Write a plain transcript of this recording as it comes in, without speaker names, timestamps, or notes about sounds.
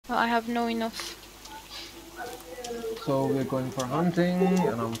Well, I have no enough. So we're going for hunting,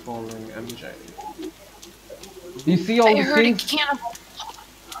 and I'm following MJ. You see all I the heard a things? cannibal.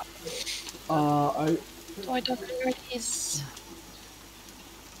 I So I don't know where it is.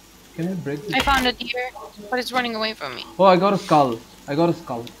 can we break this? I found a deer, but it's running away from me. Oh, I got a skull. I got a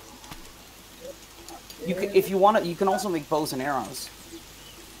skull. You can, if you want to, you can also make bows and arrows.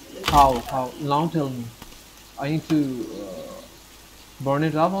 How? How? Now tell me. I need to burn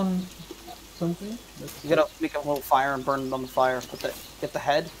it up on something. You gotta make a little fire and burn it on the fire. Get the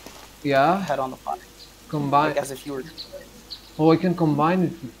head Yeah. on the fire. Combine. Like as if you were. Oh, I can combine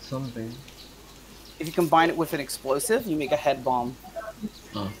it with something. If you combine it with an explosive, you make a head bomb.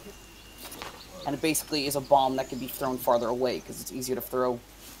 Oh. And it basically is a bomb that can be thrown farther away because it's easier to throw.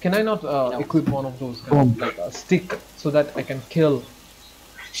 Can I not equip one of those kind of, like a stick so that I can kill?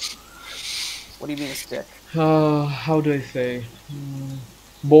 What do you mean a stick? How do I say?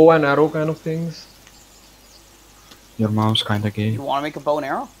 Bow and arrow kind of things. Your mom's kinda gay. You want to make a bow and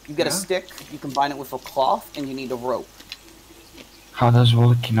arrow? You get a Yeah. stick, you combine it with a cloth, and you need a rope. How does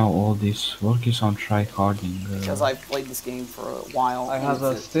Volke know all this? Volke's on tryharding. Because I've played this game for a while. I and have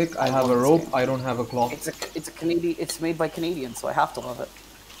a it's stick. I I have love a this rope. game. I don't have a cloth. It's a Canadian. It's made by Canadians, so I have to love it.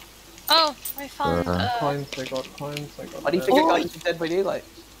 Oh, I found. Coins. I got coins. I got. Why do you think I got into Dead by Daylight?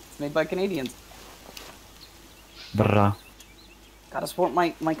 It's made by Canadians. Bruh. Gotta support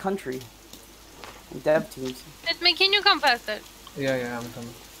my country. And dev teams. Hitman, can you come faster? Yeah, I'm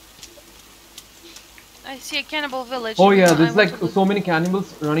coming. I see a cannibal village. Oh yeah, I there's want like to look. so many cannibals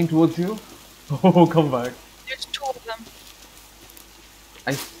running towards you. Oh, come back. There's 2 of them.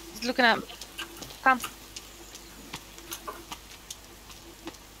 I. He's looking at me. Come.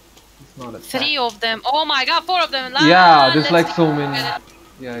 It's not a. 3 of them. Oh my god, 4 of them. Yeah, there's Let's like so get many. it.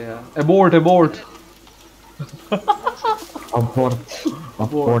 Yeah. Abort.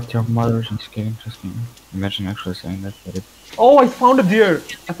 Abort your mother's just kidding. Imagine actually saying that, but it... Oh, I found a deer.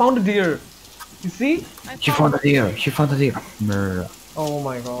 You see? She found a deer. Bruh. Oh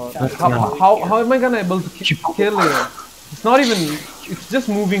my god. That's How am I gonna able to kill it? It's not even. It's just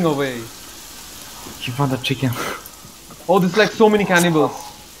moving away. She found a chicken. Oh, there's like so many cannibals.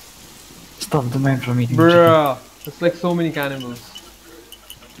 Stop the man from eating chicken. Bruh. There's like so many cannibals.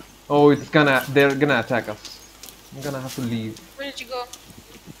 Oh, they're gonna attack us. I'm gonna have to leave. Where did you go?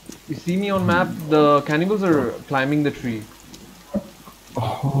 You see me on map? The cannibals are climbing the tree.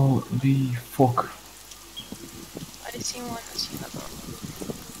 Holy fuck. I see one. I see another.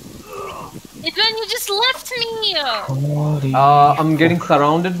 Hitman, you just left me! Holy I'm getting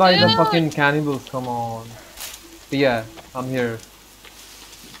surrounded by the fucking cannibals. Come on. Yeah, I'm here.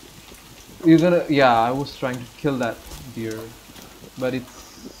 Yeah, I was trying to kill that deer, but it's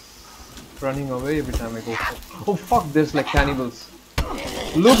running away every time I go. Oh fuck! There's like cannibals.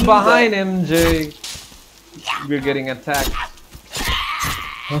 Look behind MJ. We're getting attacked.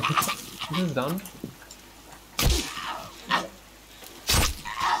 This is done.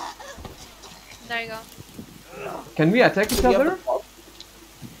 There you go. Can we attack each other?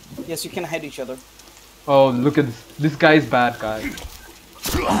 Yes, you can hit each other. Oh, look at this. This guy's bad, guy.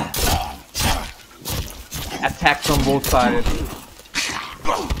 Attack from both sides.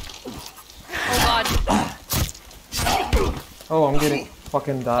 Oh god. Oh, I'm getting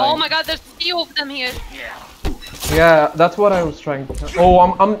fucking died. Oh my god, there's 3 of them here. Yeah, that's what I was trying to. Oh,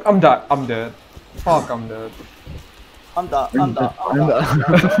 I'm dead. I'm dead. Fuck, I'm dead. I'm dead.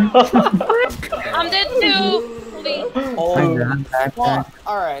 I'm dead too. Please. Oh,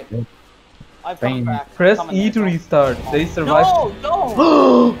 alright. I've come back. Press Come E in. to restart. They survived.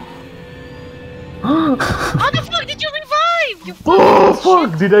 No! How the fuck did you revive? You Oh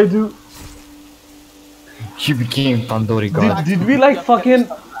fuck! Did I do? She became Tandoori God. Did we like fucking?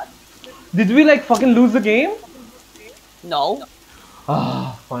 Did we like fucking lose the game? No.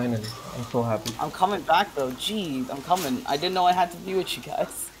 Ah, finally. I'm so happy. I'm coming back though. Jeez, I'm coming. I didn't know I had to be with you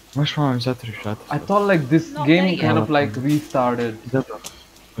guys. What's wrong with that shot? I thought like this Not game there kind yet. of like restarted.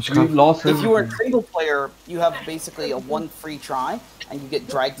 What's We lost If you were a everything. single player, you have basically a 1 free try, and you get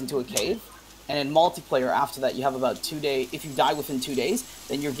dragged into a cave. And in multiplayer, after that, you have about 2 days. If you die within 2 days,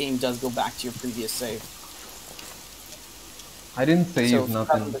 then your game does go back to your previous save. I didn't So save if you haven't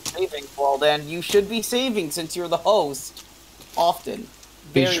nothing. been saving, well then you should be saving since you're the host. Often.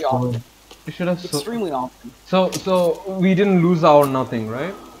 Very often. You should have. Extremely often. So we didn't lose our nothing,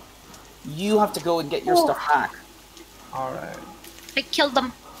 right? You have to go and get your stuff back. All right. I killed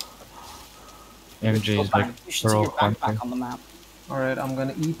them. MJ Go is like back. You should see pro your hunter. backpack on the map. All right. I'm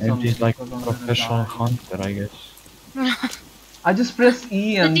gonna eat MJ something. is like because I'm gonna professional die. hunter, I guess. I just pressed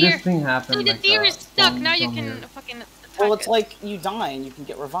E and The deer- this thing happened. Dude, the like deer that. is stuck. From- Now you from can here. fucking attack Well, it's like you die and you can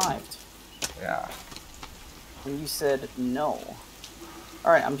get revived. Yeah. And you said no.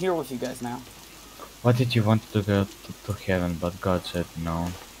 Alright, I'm here with you guys now. What did you want to go to heaven, but God said no?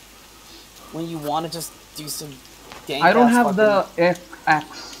 When you want to just do some dank I don't ass have the fucking-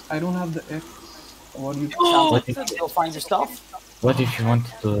 X. I don't have the X. What do you? What if, Go find your stuff. what if you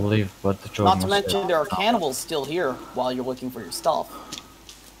wanted to leave, but the Jordan Not to said mention there are no? cannibals still here while you're looking for your stuff.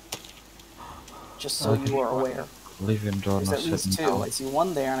 Just so Okay. you are aware. Leave in Jordan There's at said least two. no. I see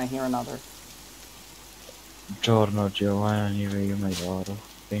one there and I hear another. Giorno Giovanni Medoro.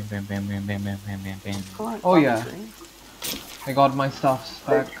 Bam bam bam bam bam bam bam bam bam. Current Oh, yeah. commentary. I got my stuffs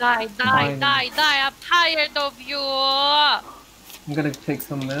back. Die, die, Fine. die, die. I'm tired of you. I'm gonna take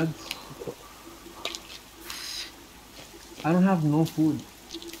some meds. I don't have no food.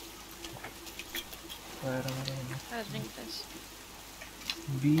 Wait, I'll drink this.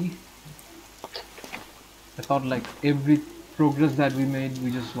 B. I thought like every progress that we made,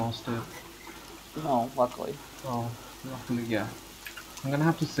 we just lost it. No, luckily. Oh, luckily, yeah. I'm gonna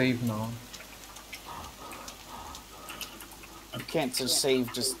have to save now. You can't just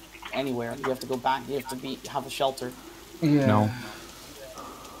save just anywhere. You have to go back. You have to have a shelter. Yeah. No.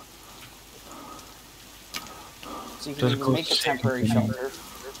 So you can Just either go make a save temporary the thing. shelter,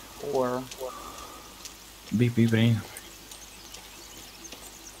 or BP brain.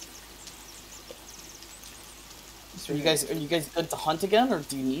 so are you guys good to hunt again, or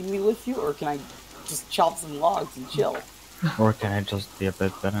do you need me with you, or can I just chop some logs and chill? Or can I just be a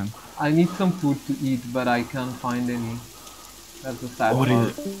bit better? I need some food to eat, but I can't find any. That's the sad Ori.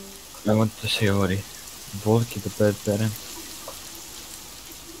 part. I want to say Ori. Volke the bad parent.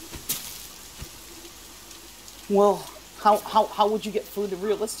 Well, how would you get food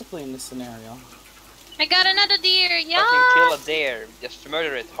realistically in this scenario? I got another deer. Yeah. Fucking kill a deer. Just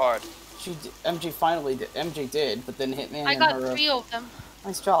murder it hard. MJ finally did. MJ did, but then Hitman I and got her. 3 of them.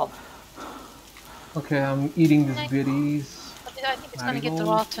 Nice job. Okay, I'm eating these berries. But I think it's gonna get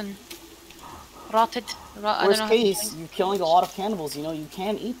Marigold. rotten. Rotted. I don't Worst know how to case, say. you're killing a lot of cannibals. You know you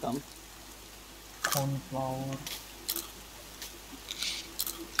can eat them. Cornflour.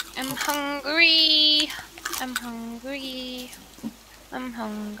 I'm hungry. I'm hungry. I'm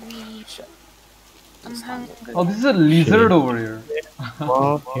hungry. Shit. I'm hungry. Oh, this is a lizard over here.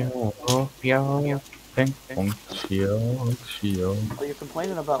 Oh, you're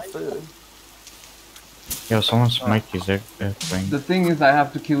complaining about food. Yeah, someone's mic is thing. The thing is, I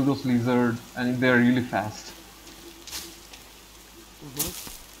have to kill those lizards, and they're really fast.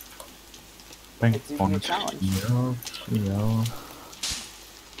 Ping It's pong. even a challenge.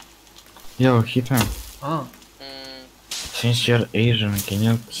 Yo, Hitman. Ah, Mm, Since you're Asian, can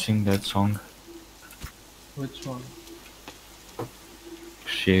you sing that song? which one?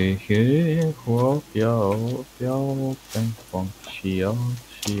 She whoop yo ping pong oh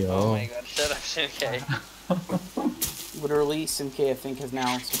my god, shut up, Shinkai. Literally, Simke I think has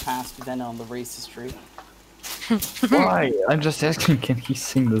now surpassed Venom on the racist tree. Why? I'm just asking, can he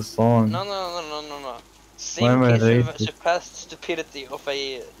sing the song? No. Why am I Sink is racist? the surpassed stupidity of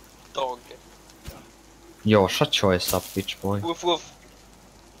a dog. Yo, shut your ass up, bitch boy. Woof woof.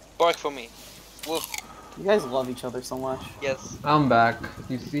 Bark for me. Woof. You guys love each other so much. Yes. I'm back.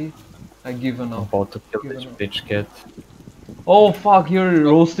 You see? I given I'm up. about to kill Given this up. bitch cat. Oh fuck! You're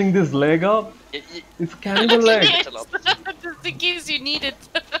roasting this leg up. It's cannibal leg. It's a lot. Just in case you need it.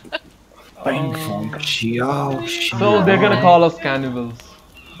 Ping pong So they're gonna call us cannibals.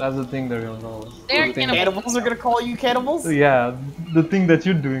 That's the thing they're gonna call us. They're The thing- cannibals. Cannibals are gonna call you cannibals? Yeah, the thing that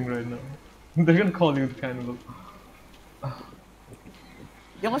you're doing right now. They're gonna call you cannibal.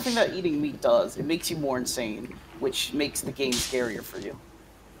 The only thing that eating meat does, it makes you more insane, which makes the game scarier for you.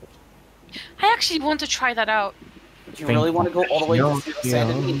 I actually want to try that out. Do you really want to go all the way to Yeah. zero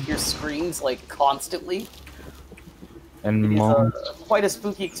sanity and hear screams like constantly? And It's mom. quite a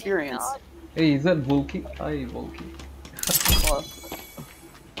spooky experience. Hey, is that Volke? Hi, Volke. Well,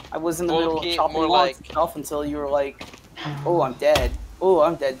 I was in the middle of Volke, chopping more logs like- and stuff until you were like, "Oh, I'm dead. Oh,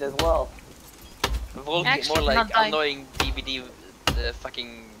 I'm dead as well." Volke, Actually, more like not die. annoying DVD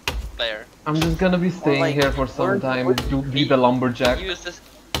fucking player. I'm just gonna be staying like, here for some learn- time to be the lumberjack He uses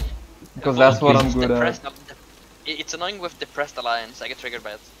because that's what Volke I'm is good at. depressed. It's annoying with depressed alliance. I get triggered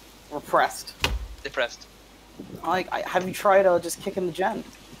by it. Repressed. Depressed. Like, have you tried just kicking the gen?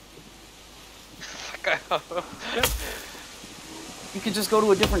 Fuck off. You could just go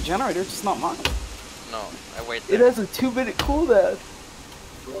to a different generator, just not mine. No, I wait It there. has a 2-minute cooldown.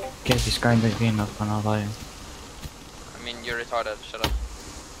 Cat is kinda gay, not gonna lie. I mean, you're retarded. Shut up.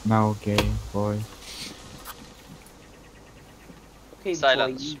 No gay, boy. Okay,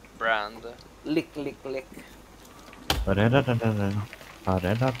 Silence, boy. brand. Lick, lick, lick. No,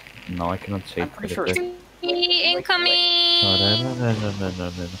 I cannot say I'm it. pretty sure it's Incoming!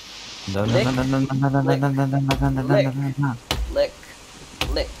 lick,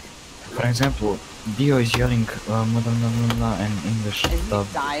 lick. For example, Dio is yelling and English Isn't it dub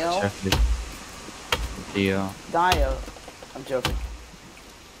Dio? exactly. Dio, Dio. I'm joking.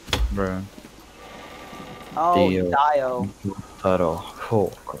 bro. Oh, Dio. Dio. 太郎、フォ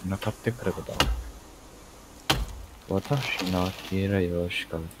ーク、なかってくれこと。私の嫌いをし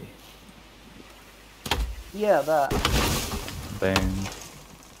かり。Yeah, that. Bang.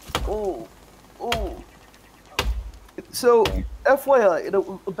 Oh, oh. So, FYI, in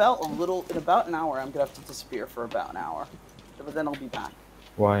about an hour, I'm gonna have to disappear for about an hour, but then I'll be back.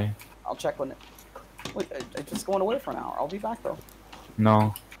 Why? I'll check when it. Wait, I'm just going away for an hour. I'll be back though.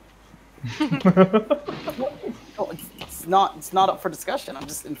 No. No, it's not up for discussion. I'm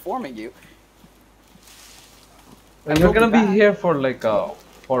just informing you. And I you're will be gonna be back. here for like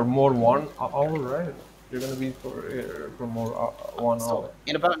for more 1 hour, right? You're gonna be for more 1 So hour.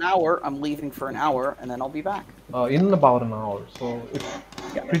 in about an hour, I'm leaving for an hour, and then I'll be back. In about an hour, so it's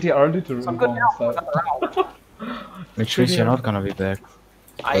pretty early to So I'm good inform now us for that. another hour. Which means you're not gonna be back.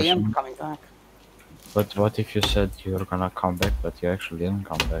 I am Question. coming back. But what if you said you're gonna come back, but you actually didn't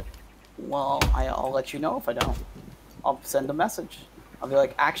come back? Well, I'll let you know if I don't. I'll send a message. I'll be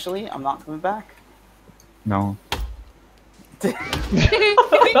like, actually, I'm not coming back. No.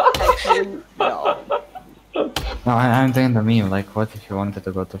 Actually, no. No, I'm doing the meme, like, what if you wanted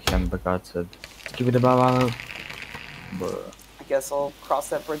to go to him, but God said, give it a baba. Bruh. I guess I'll cross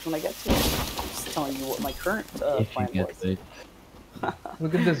that bridge when I get to it. I'm just telling you what my current If you plan get was. it.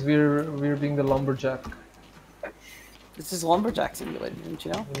 Look at this, we're being the lumberjack. This is Lumberjack Simulator, didn't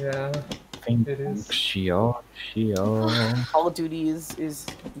you know? Yeah, it is. Shio. Call of Duty is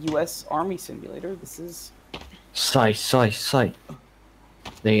U.S. Army Simulator. This is... Sai.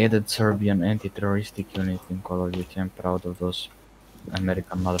 They added Serbian anti-terroristic unit in Call of Duty. I'm proud of those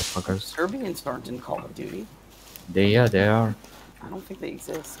American motherfuckers. Serbians aren't in Call of Duty. They are. I don't think they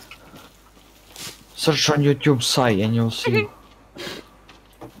exist. Search on YouTube Sai and you'll see.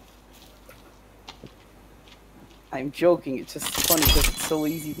 I'm joking, it's just funny because it's so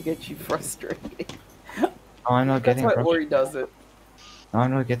easy to get you frustrated. No, I'm not That's getting why frustrated. Ori does it. No,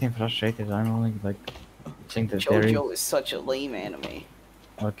 I'm not getting frustrated. I'm only like saying that there is. JoJo is such a lame anime.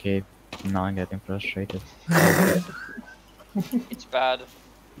 Okay, now I'm getting frustrated. It's bad.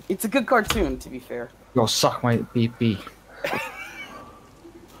 It's a good cartoon, to be fair. Go suck my PP.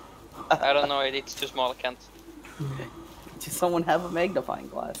 I don't know, it's too small, I can't. Does someone have a magnifying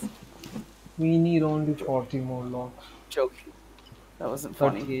glass? We need only 40 more locks. Joking. That wasn't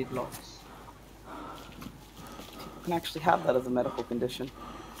funny. 38 locks. You can actually have that as a medical condition.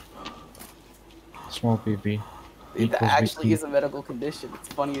 Small PP. It Equals actually BP. is a medical condition. It's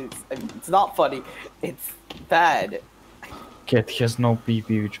funny. It's not funny. It's bad. Cat has no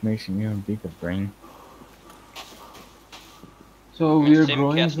PP, which makes him even bigger brain. So we're Sim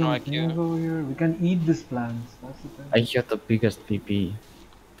growing has no some IQ. things over here. We can eat these plants. That's the thing. I have the biggest PP.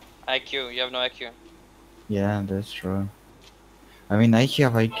 IQ, you have no IQ. Yeah, that's true. I mean, I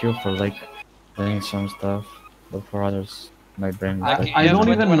have IQ for like doing some stuff, but for others, my brain is Like, like. you I have don't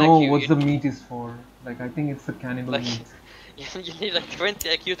even 21 know IQ, what you- the meat is for. Like I think it's the cannibal Like- meat. You need like 20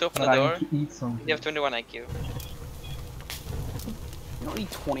 IQ to open But the door. I need to eat something. You have 21 IQ. You don't need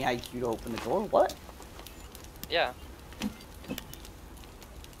 20 IQ to open the door. What? Yeah.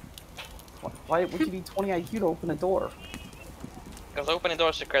 Why would you need 20 IQ to open a door? Because opening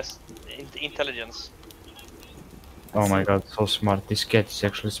doors requires intelligence. Oh my god, so smart. This cat is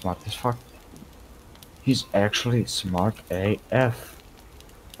actually smart as fuck. He's actually smart AF.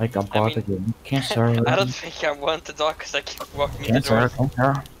 Like about the game. Cancer. I don't think I want the dog because I keep walking in the Cancer, door.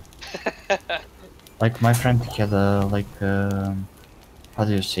 cancer. Like my friend had a how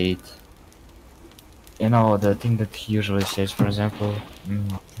do you say it? You know the thing that he usually says. For example,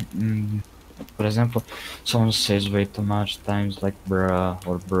 someone says way too much times like bruh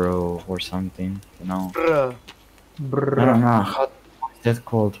or bro or something. You know. Bruh. I don't know how is that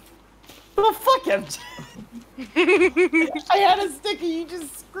called. The fuck, MJ? I had a sticky, you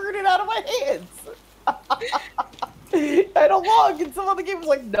just screwed it out of my hands. I had a log, and someone on the game was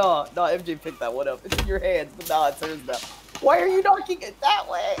like, no, MJ picked that one up. It's in your hands, but nah, it's hers now. Why are you knocking it that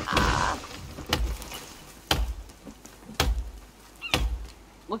way? Ah.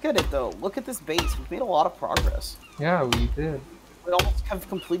 Look at it, though. Look at this base. We've made a lot of progress. Yeah, we did. We almost have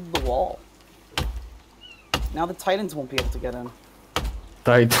completed the wall. Now the Titans won't be able to get in.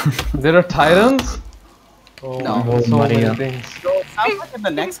 Tight. There are tyrants? Oh, No. so Maria. many things. So it sounds like in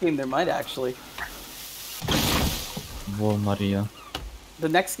the next game there might actually. wall, Maria. The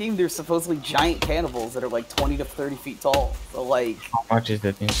next game, there's supposedly giant cannibals that are like 20 to 30 feet tall. So like How much is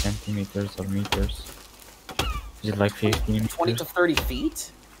that in centimeters or meters? Is it like 15 20 to meters? 30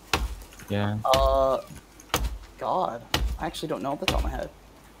 feet? Yeah. God, I actually don't know off the top of my head.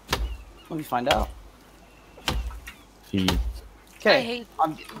 Let me find out. Feet. I Okay, hate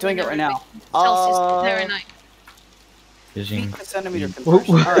I'm doing it right now. Celsius Fahrenheit. Using Feet to centimeter feet.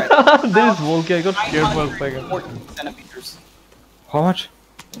 conversion. All right, There's Volke. I got scared for a second. 914 centimeters. How much?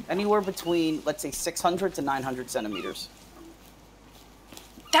 Anywhere between, let's say, 600 to 900 centimeters.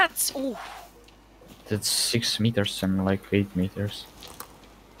 That's ooh. That's 6 meters and like 8 meters.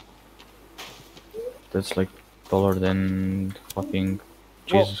 That's like taller than fucking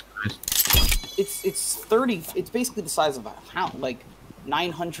Well- Jesus Christ. It's 30. It's basically the size of a house, like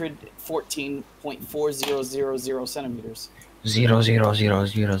 914.4000 centimeters.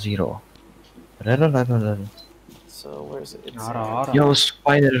 00000. So where is it? It's, Yo,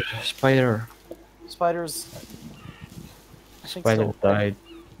 spider. spiders. I think Spider so. died.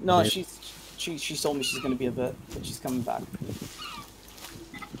 No, Did- she told me she's gonna be a bit, but she's coming back.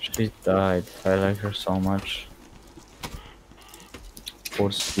 She died. I like her so much.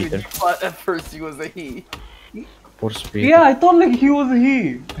 Poor spider. But at first he was a he. Poor spider. Yeah, I thought like he was a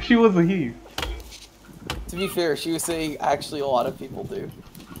he. She was a he. To be fair, she was saying actually a lot of people do.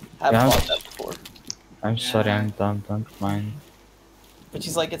 Have Yeah. thought that before. I'm sorry, I'm dumb. Don't mind. But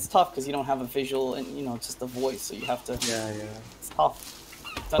she's like, it's tough because you don't have a visual and just a voice, so you have to. Yeah. It's tough.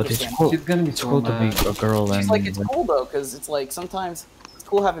 To But it's understand. cool. She's gonna be It's so cool to be mad. a girl She's and like, it's cool though, because it's like sometimes it's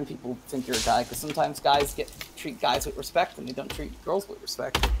cool having people think you're a guy, because sometimes guys treat guys with respect and they don't treat girls with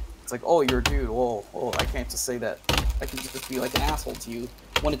respect. It's like, oh, you're a dude. Oh, I can't just say that. I can just be like an asshole to you.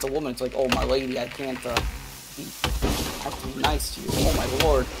 When it's a woman, it's like, oh, my lady, I can't I have to be nice to you. Oh my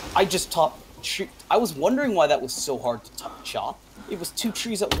lord. I just taught. I was wondering why that was so hard to chop. It was 2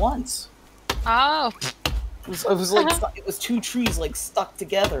 trees at once. Oh. It was like it was 2 trees like stuck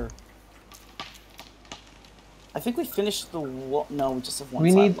together. I think we finished the wall. No, we just have one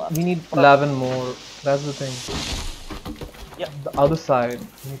side left. We need 11 more. That's the thing. Yep. The other side.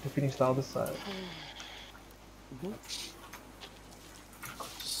 We need to finish the other side.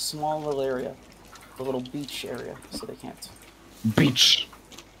 Small little area, the little beach area, so they can't. beach.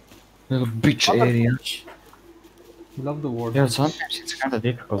 Little beach On the area. beach. You love the word. Yeah, sometimes it's kind of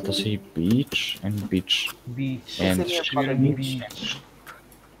difficult to say beach and beach Beach. and It's in your ship fucking and beach.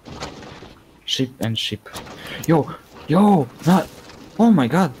 ship and ship. Yo, not. Oh my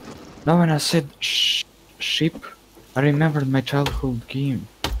god. Now when I said ship, I remembered my childhood game.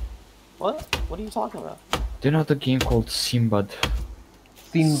 What? What are you talking about? Do you know the game called Simbad?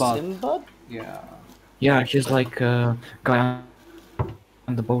 Sinbad. Simbad? Yeah. Yeah, he's like a guy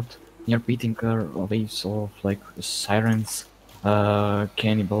on the boat. You're beating waves of like sirens,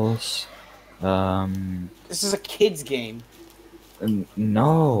 cannibals. This is a kid's game.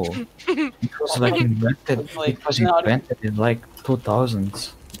 No, it was like invented. It's like, It was no, invented in like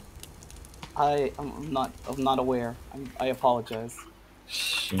 2000s. I'm not aware. I apologize.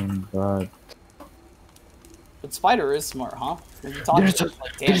 Simbad. But Spider is smart, huh? When you talk There's to a, him,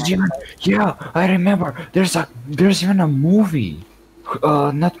 like, damn, there's I'm even, like, yeah, I remember. There's even a movie.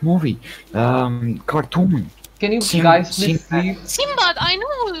 Not movie. Cartoon. Can you Sim- guys please Sim- sleep? Simbad, I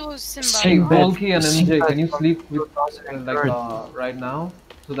know who was Simbad. Hey, Sinbad. Volke and MJ, Sinbad can you from sleep with 2003. right now?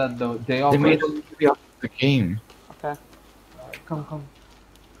 So that the day They of made a movie of the game. okay. come.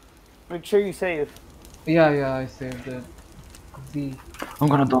 Make sure you save. Yeah, I saved it. Z. I'm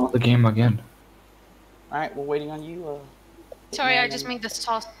gonna download the game again. Alright, we're waiting on you. Sorry, Yeah, I just made the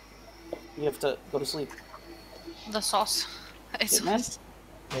sauce. You have to go to sleep. The sauce. It's Hitman?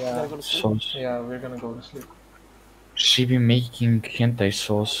 You gotta Yeah, go to sleep. Sauce. yeah, we're gonna go to sleep. She be making hentai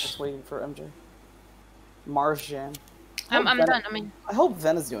sauce. Just waiting for MJ. Mars Jam. I'm Ven- done. I mean, I hope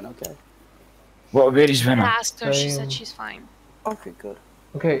Ven is doing okay. Well, where is I Venom? asked her. She Same. said she's fine. Okay, good.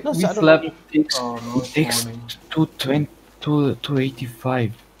 Okay, No, we so I don't slept. know. It takes, Oh no, it it's takes morning.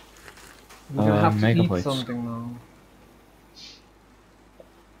 285. We're gonna have to eat megabytes. something now.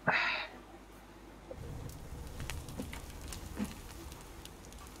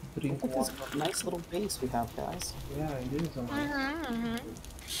 Drink Look at water. this nice little base we have, guys. Yeah, it is. Mm-hmm.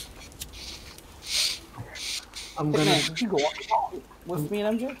 I'm Hey, gonna. man, did you go on with me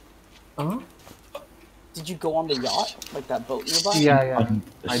and MJ? Huh? Did you go on the yacht, like that boat nearby? Yeah,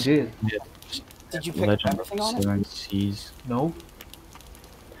 I did. Did you pick up Legend of everything the on it? Seven Seas. No.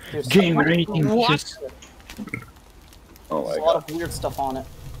 There's Game some- rating. What? Just... Oh There's my a lot god. of weird stuff on it.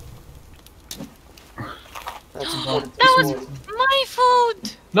 That's important. That was my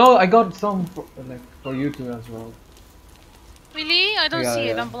food! No, I got some for you two as well. Really? I don't see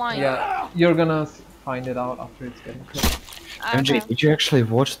it. I'm blind. Yeah, you're gonna find it out after it's getting cooked. MJ, Okay. did you actually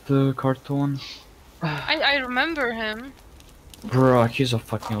watch the cartoon? I remember him. Bruh, he's a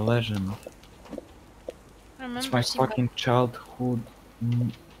fucking legend. I It's remember my seeing fucking childhood,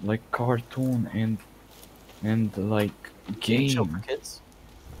 like cartoon and like Game show for game. kids.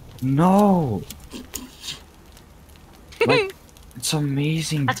 No, like it's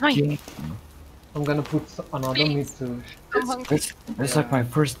amazing That's mine. game. I'm gonna put another meat too. I'm hungry. That's like my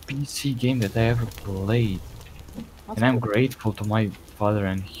first PC game that I ever played, and I'm grateful to my father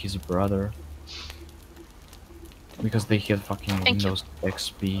and his brother because they had fucking Thank you. Windows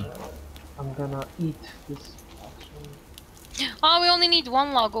XP. I'm gonna eat this. Oh, we only need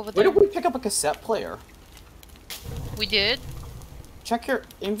one log over Where there. did we pick up a cassette player? We did? Check your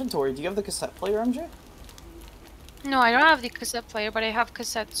inventory. Do you have the cassette player, MJ? No, I don't have the cassette player, but I have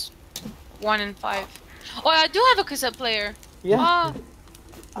cassettes 1 and 5. Oh, I do have a cassette player. Yeah. Ah,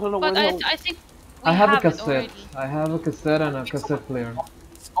 I don't know where but the hell. I think we I have a it cassette. already. I have a cassette and a cassette player.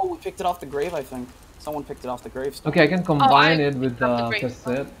 Oh, we picked it off the grave, I think. Someone picked it off the gravestone. Okay, I can combine I it with picked up the the grave.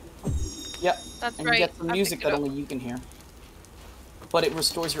 cassette. Yep. That's And right. you get some I music picked it that up. only you can hear. But it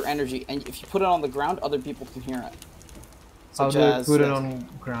restores your energy, and if you put it on the ground, other people can hear it. How Such do I as, put it like, on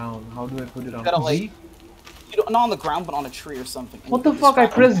ground? How do I put it on gotta, G? like, you don't, not on the ground, but on a tree or something. and What you the can fuck? I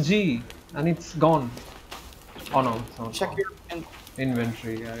distract pressed G and it's gone. Oh no, it's them. not. Check gone. your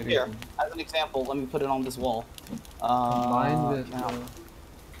Inventory. Yeah, it here. is. As an example, let me put it on this wall. Combine with yeah.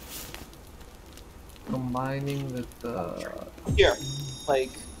 combining with the Here.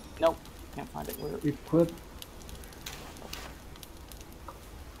 Like, nope. Can't find it. Where? equip.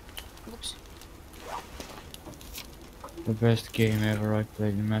 Oops. The best game ever I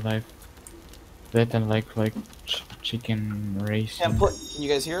played in my life. That and like chicken racing. Can you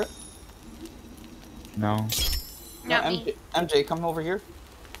guys hear it? No. Not No, me. MJ, come over here.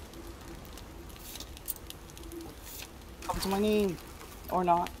 Come to my name. Or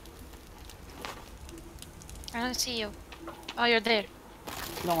not. I don't see you. Oh, you're there.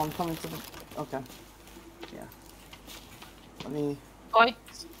 No, I'm coming to the... Okay. Yeah. Let me... Boy.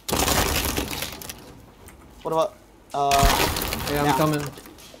 What about... Hey, I'm now. coming.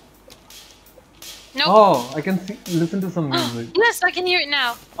 Nope. Oh, I can listen to some music. Yes, I can hear it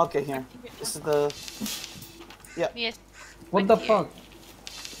now. Okay, here. This is the... Yes. What I the can hear fuck?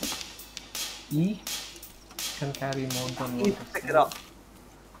 E can carry more than You one. need to pick it up.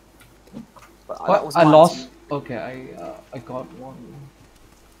 But that What? was I mine. lost. Okay, I got one.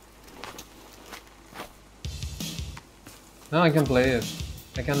 Now I can play it.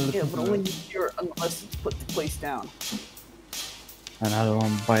 I can Yeah, listen but to only it. you hear it unless you put the place down. Another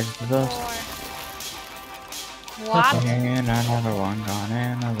one bites the dust. What? And another one gone,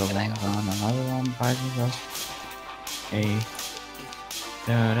 another one gone, another one bites the dust. Hey.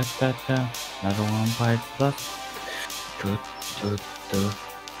 Da da da da. Another one bites the dust. Toot toot toot.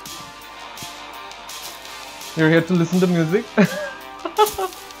 You're here to listen to music?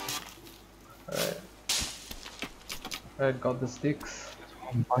 Alright, got the sticks.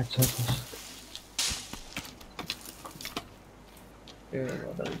 One bites the dust. Okay,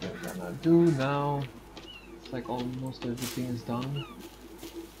 what are we gonna do now? It's like almost everything is done.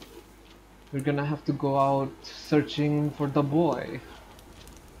 We're gonna have to go out searching for the boy.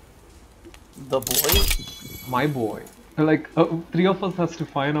 The boy? My boy. Like, three of us has to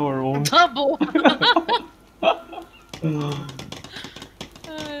find our own. Double.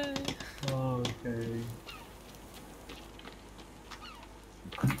 Okay.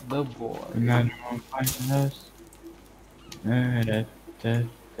 The boy. Another one bites the dust. Da da da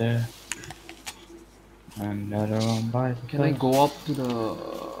da. Another one bites the Can I dust. go up to the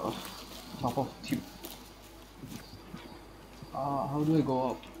top of tube? How do I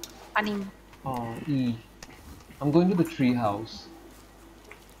go up? Funny. Oh, E. I'm going to the tree house.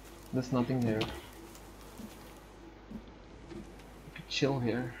 There's nothing here. I could chill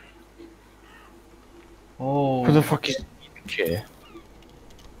here. Oh. Who the fuck is Itke?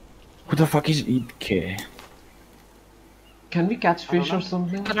 Who the fuck is Itke? Can we catch I don't fish know. or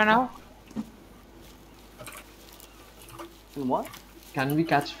something? I don't know. And what? Can we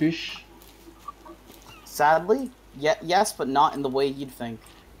catch fish? Sadly, yes, but not in the way you'd think.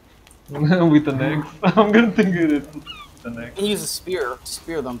 With an axe? I'm gonna think it is with an You axe. can use a spear to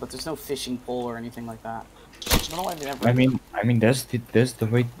spear them, but there's no fishing pole or anything like that. I don't know why they never. I mean that's the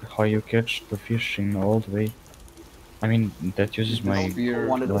way how you catch the fish in the old way. I mean that uses my Spear.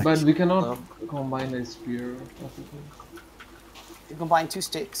 wanted to- But we cannot combine a spear. Possibly. You combine 2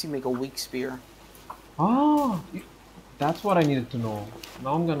 sticks, you make a weak spear. Ah, that's what I needed to know.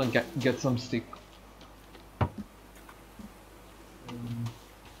 Now I'm gonna get some stick.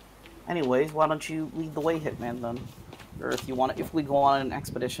 Anyways, why don't you lead the way, Hitman, then? Or if you want, if we go on an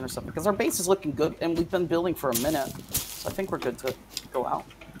expedition or something, because our base is looking good, and we've been building for a minute, so I think we're good to go out.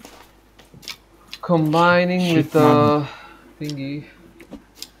 Combining with the thingy.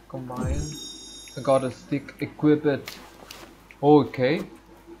 Combine. I got a stick. Equip it. Okay.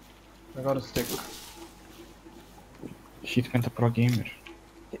 I got a stick. Hitman the pro gamer.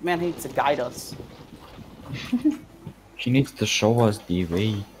 Hitman needs to guide us. He needs to show us the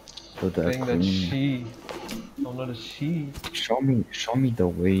way to the Saying that queen. she. I'm not a she. Show me the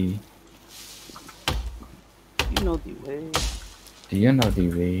way. You know the way. Do you know the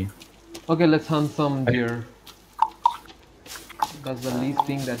way? Okay, let's hunt some deer. That's the least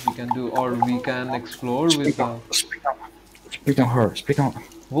thing that we can do, or we can explore with the. Speak on her. Speak on.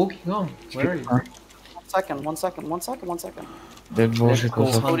 Volke, come. Where are you? 1 second. That bullshit go.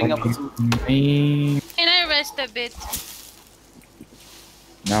 was a Loading up fucking me. Can I rest a bit?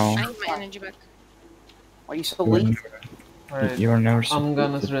 No. I need my energy back. Are you so late? Alright. You're never I'm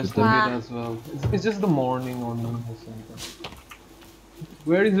gonna supposed to rest a do bit Wow. as well. It's just the morning or noon or something.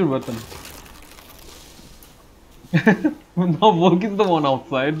 Where is your weapon? Now Volke is the one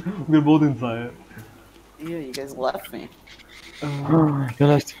outside. We're both inside. Yeah, you guys left me. You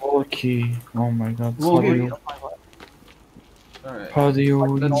left Volke. Oh my god. Volke. Alright. How do you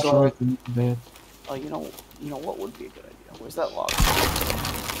Let's go. enjoy that? Oh, you know what would be a good idea? Where's that log?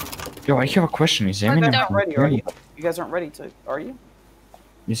 Yo, I have a question. Is You guys Eminem aren't from ready, are you? Canada? You guys aren't ready to, are you?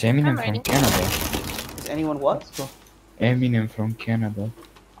 Is Eminem I'm from ready. Canada? Is anyone what? Let's go. Eminem from Canada.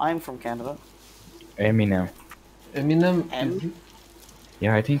 I'm from Canada. Eminem. Eminem M? is he?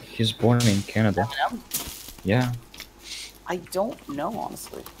 Yeah, I think he's born in Canada. Yeah. I don't know,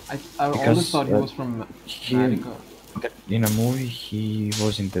 honestly. I Because, always thought he was from he- America. In a movie, he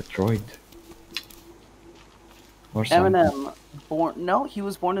was in Detroit. Or something. Eminem, no, he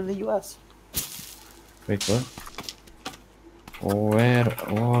was born in the U.S. Wait, what? Where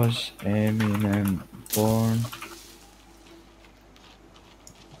was Eminem born?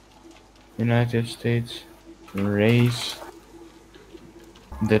 United States. Race.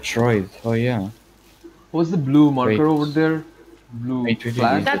 Detroit. Oh yeah. What's the blue marker Wait. over there? Blue Wait, wait,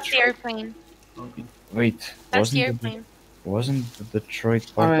 flag? wait. That's the airplane. Okay. Wait. That's the wasn't airplane. wasn't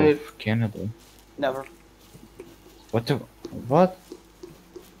Detroit part Alright. of Canada? Never. What the? What?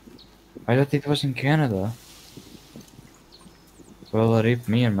 I thought it was in Canada. Well, rip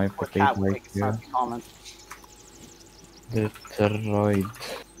me and my Or potato cat like wig, it's not a comment. Detroit.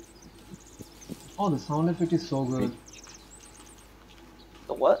 Oh, the sound effect is so good.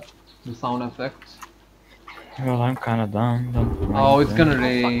 The what? The sound effect. Well, I'm kinda done. Don't mind Oh, it's that. gonna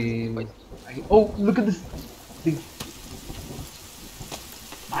rain. Oh, look at this thing.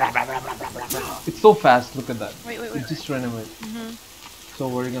 It's so fast. Look at that. Wait. It just ran away. Mm-hmm. So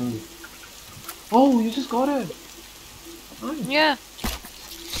what are you gonna do? Oh, you just got it. Nice. Yeah.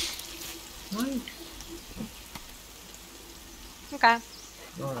 Nice. Okay.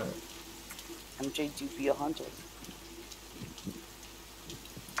 Alright. MJ do be a hunter.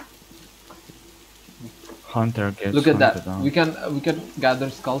 Hunter gets Look at that. hunted down. We can gather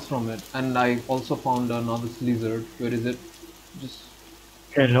skulls from it. And I also found another lizard. Where is it? Just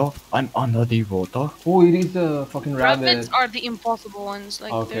Hello, I'm under the water. oh, it is a fucking rabbit. Rabbits are the impossible ones.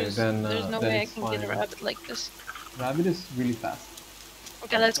 Like Okay, there's then, no then way I it's can get a fine. rabbit like this. Rabbit is really fast.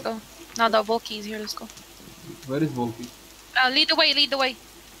 Okay, let's go. Now the Volke is here. Let's go. Where is Volke? Lead the way. Lead the way.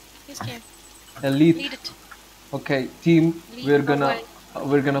 He's here. Elite. Lead it. Okay, team. Lead We're the gonna way.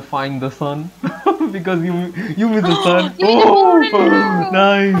 we're gonna find the sun because you with the sun. You with the Oh, sun!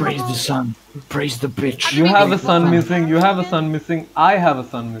 nice. Praise the sun. Praise the bitch. You have a sun missing. You have a sun missing. I have a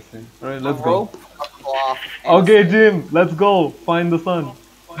sun missing. Alright, let's a go. rope, a cloth, and Okay, Jim. Let's go. Find the sun.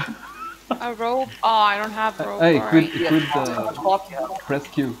 A rope. Oh, I don't have rope. Hey, alright. quit how much the cloth you have? press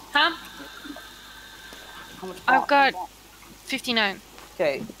Q. Huh? How much I've cloth? got 59.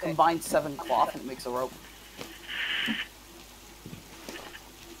 Okay, combine 7 cloth and it makes a rope.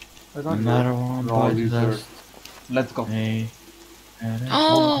 I got Another one raw bites lizard. dust. Let's go. Hey.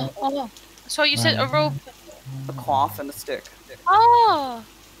 Oh. So you said a rope. A cloth and a stick. Oh.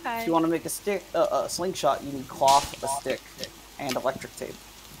 If Okay. you want to make a stick, a slingshot, you need cloth, a stick, and electric tape.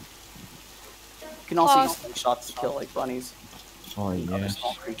 You can also use slingshots to kill like bunnies, Oh other yes.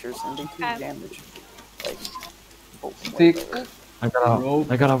 small creatures, and they do Okay. damage. Like, oh, Stick. wait.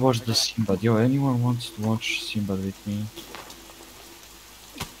 Rope. I gotta watch the Sinbad. Yo, anyone wants to watch Sinbad with me?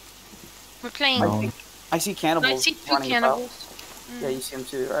 We're playing. No. I see cannibals I see 2 running about. cannibals. Yeah, you see them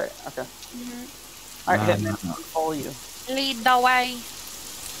too, right? Okay. Mhm. Alright, No, Hitman, no, no. follow you. Lead the way.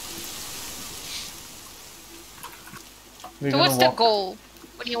 We're So gonna what's the walk. goal?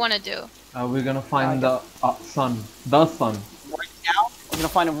 What do you want to do? We're gonna find the sun. The sun. Right now? We're gonna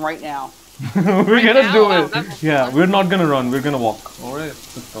find him right now. We're Right gonna now? do Oh, it. that's Yeah, fun. we're not gonna run. We're gonna walk. Alright,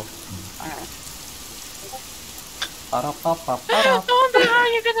 let's go. Alright. Oh no, how are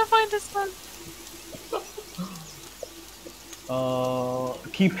you gonna find this one?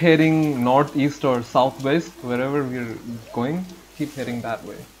 Keep heading northeast or southwest, wherever we're going. Keep heading that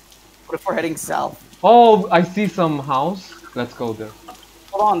way. What if we're heading south? Oh, I see some house. Let's go there.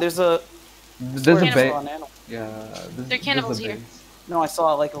 Hold on, there's a... There's a I saw base. an animal. Yeah, They're cannibals a here. base. No, I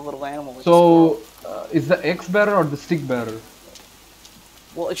saw like a little animal. Like a So, squirrel. is the X better or the stick better?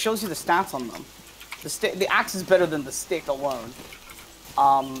 Well, it shows you the stats on them. The axe is better than the stick alone.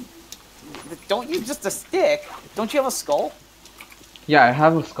 Don't use just a stick. Don't you have a skull? Yeah, I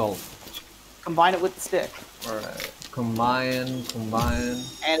have a skull. Combine it with the stick. Alright, combine.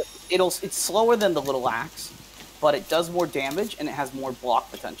 And it's slower than the little axe, but it does more damage and it has more block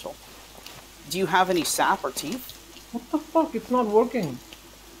potential. Do you have any sap or teeth? What the fuck? It's not working.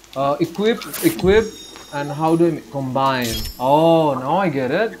 Equip, and how do I combine? Oh, now I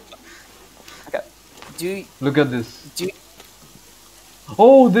get it. Okay. Look at this. Do you,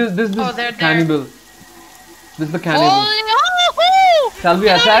 Oh, this Oh, they're there. cannibal. This is the cannibal. Oh, Shall we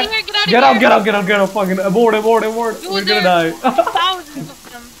Get out of attack? here, get out of Get out, here. get out, fucking abort. Dude, We're gonna die. thousands of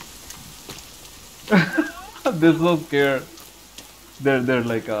them. They're so scared. They're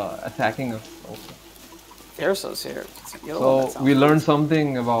like attacking us also. they're so scared. You're the one that So sounds we like- learned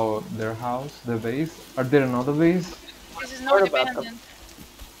something about their house, their base. Are there another base? This is not Heard about them. abandoned.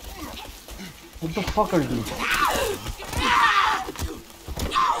 What the fuck are you?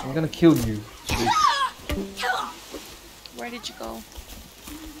 I'm gonna kill you. Where did you go?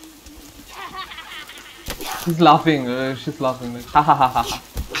 She's laughing. She's laughing like ha ha ha ha. Ha.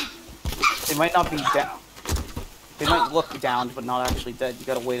 They might not be down. They might look down, but not actually dead. You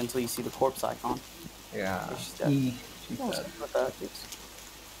gotta wait until you see the corpse icon. Yeah. She's dead. She's Oh, dead. what that is.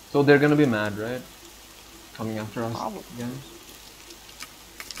 So they're gonna be mad, right? Coming after us Probably. again.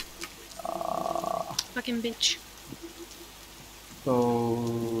 Fucking bitch.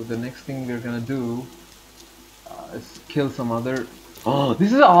 So the next thing we're gonna do is kill some other. Oh, this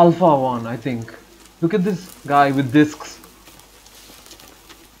is an alpha one, I think. Look at this guy with discs.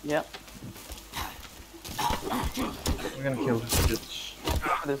 Yep. We're gonna kill this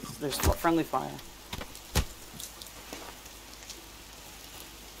bitch. There's friendly fire.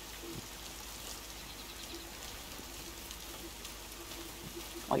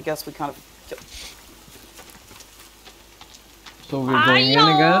 Well, I guess we kind of. So we're going in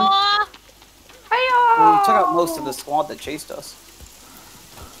again. Well, we took out most of the squad that chased us.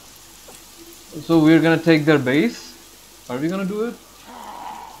 So we're gonna take their base. Are we gonna do it?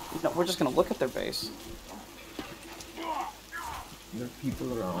 No, we're just gonna look at their base. There are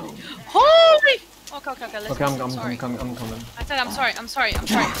people around. Holy! Okay, listen. Okay, I'm sorry. coming. I said I'm sorry.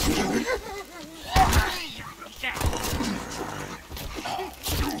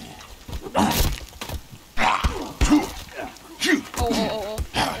 Oh,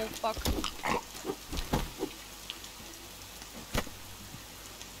 fuck.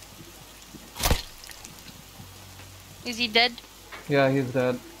 Is he dead? Yeah, he's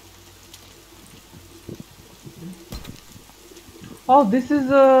dead. Oh, this is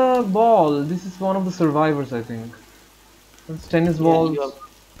a ball. This is one of the survivors, I think. It's tennis balls.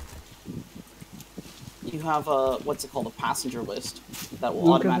 You have a what's it called, a passenger list that will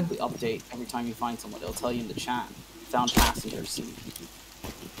Look at automatically update every time you find someone. It'll tell you in the chat, found passenger seen.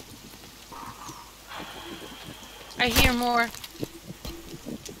 I hear more.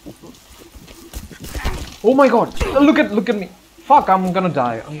 Oh my god! Look at me! Fuck! I'm gonna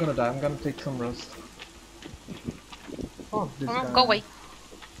die. I'm gonna take some rest. Fuck this guy. Go away.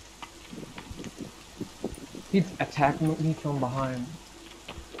 He's attacking me from behind.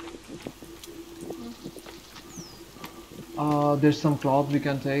 There's some cloth we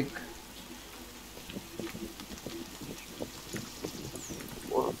can take.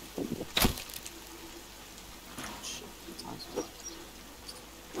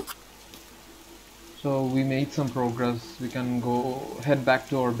 So we made some progress. We can go head back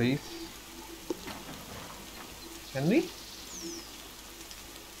to our base. Can we?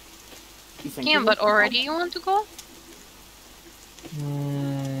 You think Can, we but can? already you want to go?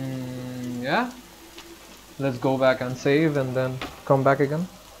 Yeah. Let's go back and save and then come back again.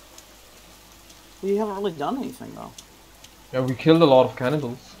 We haven't really done anything though. Yeah, we killed a lot of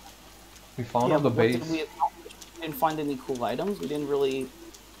cannibals. We found out the but what base. did we accomplish? We didn't find any cool items. We didn't really.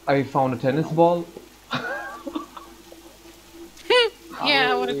 I found a tennis ball. Yeah,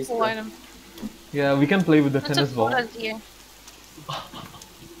 really what a release cool that. item. Yeah, we can play with the What's tennis a ball. photos here?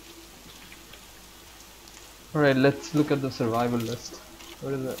 Alright, let's look at the survival list.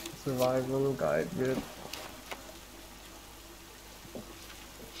 What is it? Survival guide with...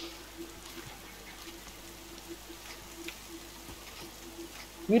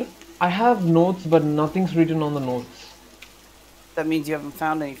 I have notes, but nothing's written on the notes. That means you haven't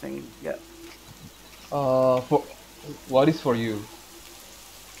found anything yet. For what is for you?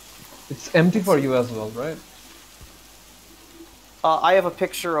 It's empty for you as well, right? I have a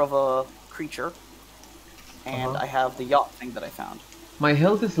picture of a creature, and Uh-huh. I have the yacht thing that I found. My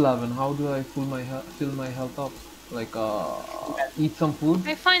health is 11. How do I fill my health up? Like eat some food?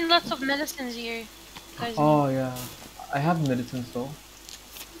 I find lots of medicines here. Guys, Oh yeah, I have medicines though.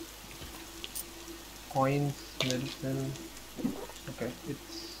 Coins, medicine. Okay,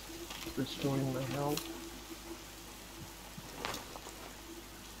 it's restoring my health.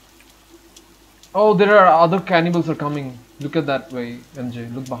 Oh, there are other cannibals are coming. Look at that way, MJ.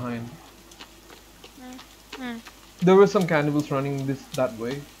 Look behind. Hmm. There were some cannibals running that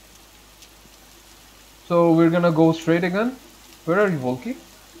way. So we're gonna go straight again. Where are you, Volke?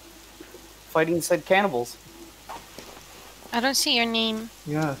 Fighting said cannibals. I don't see your name.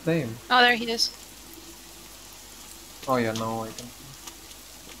 Yeah, same. Oh, there he is. Oh yeah, now I can.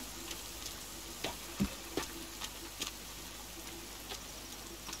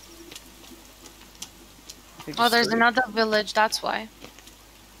 Oh, there's another village. That's why.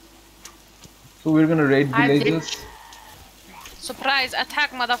 So we're gonna raid I did- villages. Surprise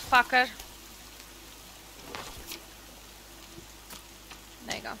attack, motherfucker.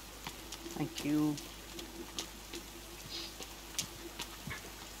 There you go. Thank you.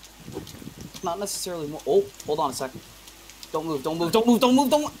 It's not necessarily more. Oh, hold on a second. Don't move, don't move, don't move, don't move,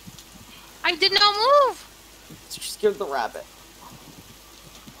 don't move! I did not move. You scared the rabbit.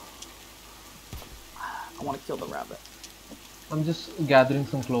 I want to kill the rabbit. I'm just gathering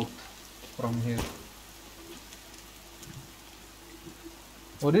some cloth from here.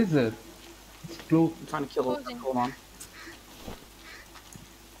 What is it? It's cloth. I'm trying to kill it. Clothing. Hold on.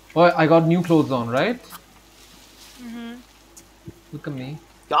 Oh, I got new clothes on, right? Mhm. Look at me.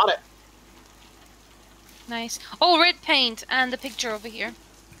 Got it. Nice. Oh, red paint and the picture over here.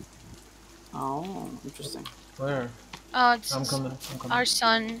 Oh, interesting. Where? Oh, it's I'm coming. I'm coming. our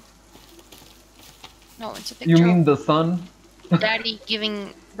son. No, it's a picture. You mean the sun? of Daddy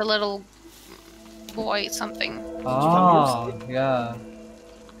giving the little boy something. Ah, yeah.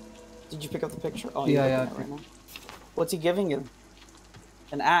 Did you pick up the picture? Oh, Yeah, you're yeah, looking at it right now. What's he giving you?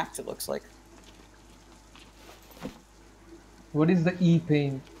 An axe, it looks like. What is the E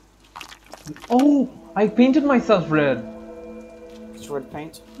paint? Oh, I painted myself red. It's red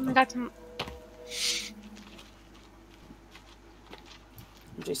paint. Got some.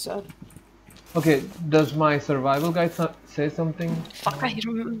 MJ said. Okay, does my survival guide say something? Fuck, I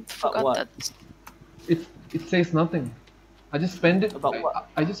forgot what? that. It says nothing. I just spent it. About what?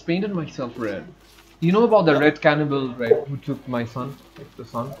 I just painted myself red. You know about the red cannibal, right? Who took my son, like the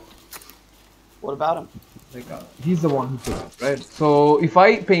son? What about him? Like he's the one who took it, right? So if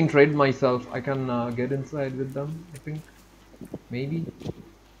I paint red myself, I can get inside with them. I think, maybe.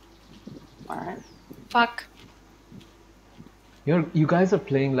 Alright. Fuck. You guys are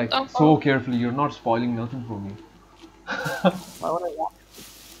playing like Oh, so oh. carefully. You're not spoiling nothing for me. Why would I want?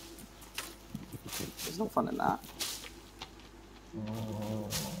 There's no fun in that.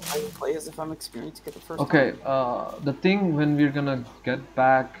 I play as if I'm experienced to get the first Okay, time. the thing when we're gonna get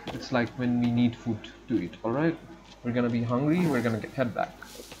back, it's like when we need food to eat, alright? We're gonna be hungry, we're gonna head back.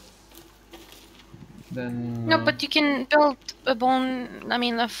 Then... No, but you can build a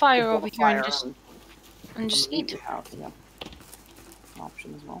a fire over here Fire and just meat eat. we have, yeah.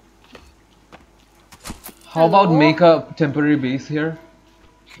 Option as well. how about Hello? make a temporary base here?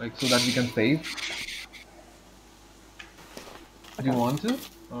 Like, so that we can save? Do you want to?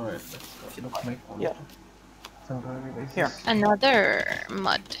 Alright, let's go. Let's make one. Yeah. Temporary bases. Here. Another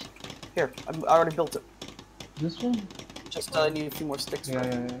mud. Here, I already built it. This one? Just I need a few more sticks. Yeah, for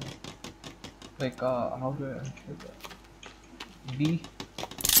it. yeah, yeah. Like, how do I enter that? B?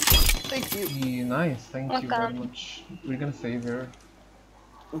 Thank you. Yeah, nice, thank you very Welcome. much. We're gonna save here.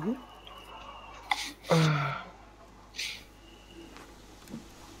 Mm-hmm.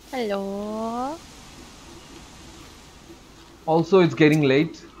 Hello. Also, it's getting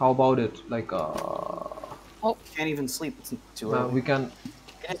late. How about it? Like, Can't even sleep. It's too early. we can.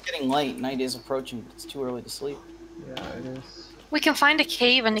 It is getting late. Night is approaching, but it's too early to sleep. Yeah, it is. We can find a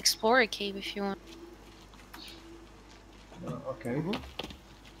cave and explore a cave if you want. Okay.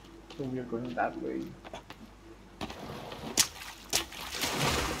 So we are going that way.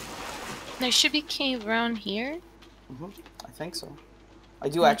 There should be a cave around here. I think so. I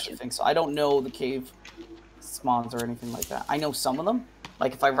do actually think so. I don't know the cave spawns or anything like that. I know some of them.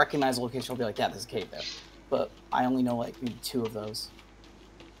 Like if I recognize a location, I'll be like, yeah, there's a cave there. But I only know like maybe 2 of those.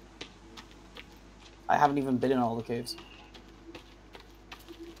 I haven't even been in all the caves.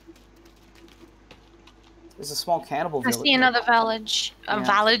 There's a small cannibal I village. see another village. A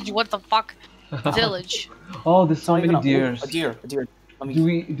village? What the fuck? Village. Oh, there's so Not many even deers. A deer. Let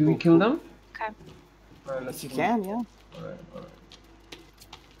me, Do we kill them? Okay. Alright, let's if you do can, it. yeah. Alright.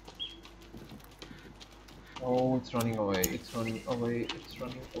 Oh, it's running away. It's running away. It's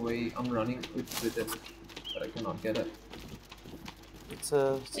running away. I'm running with it, but I cannot get it. It's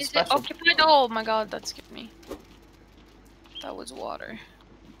Is it special. occupied? Oh my god, that scared me. That was water.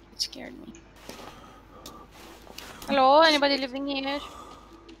 It scared me. Hello, anybody living here?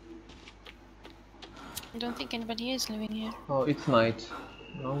 I don't think anybody is living here. Oh, it's night.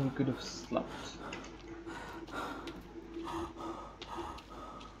 Now we could have slept.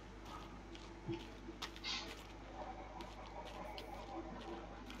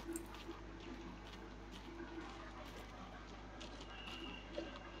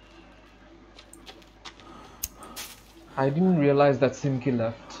 I didn't realize that Simki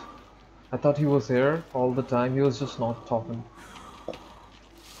left. I thought he was here all the time. He was just not talking.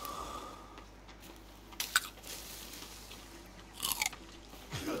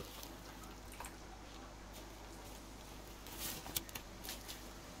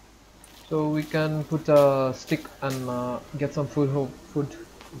 So we can put a stick and get some food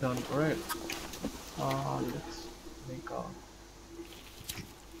done. Alright. Let's make a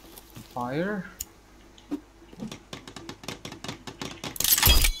fire.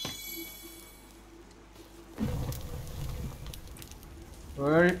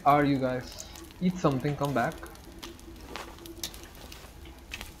 Where are you guys? Eat something, come back.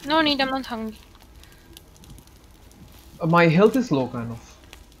 No need, I'm not hungry. My health is low, kind of.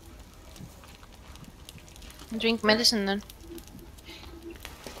 Drink medicine then.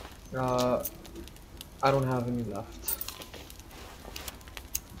 I don't have any left.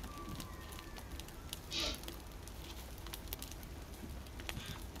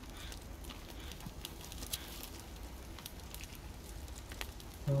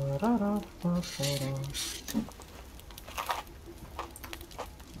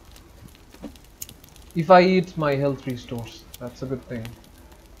 If I eat, my health restores. That's a good thing.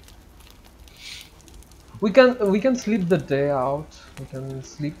 We can sleep the day out. We can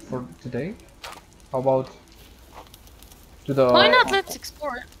sleep for today. How about to the Why not? Let's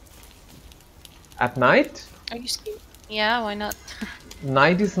explore. at night? Are you scared? Yeah, why not?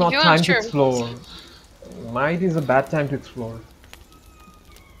 Night is not you're time unsure, to explore. Night is a bad time to explore.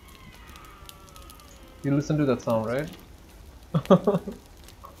 You listen to that sound, right?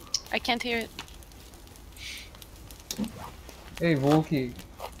 I can't hear it. Hey, Volke.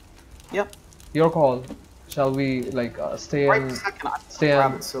 Yep. Your call. Shall we like stay Right and this second, I'm stay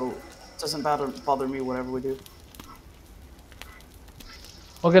grab and it, so it doesn't bother me whatever we do.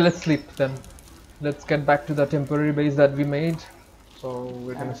 okay, let's sleep then. Let's get back to the temporary base that we made. So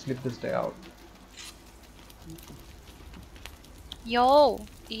we're gonna sleep this day out. Yo!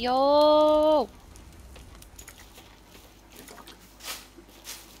 Yo!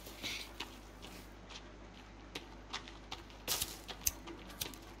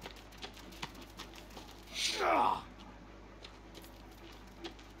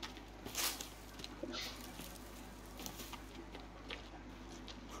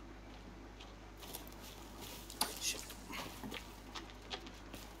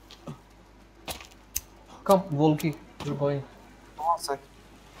 Come, Volke, you're going. Hold on a sec.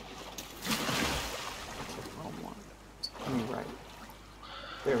 Let me right.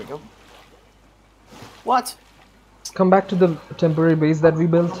 There we go. What? Come back to the temporary base that we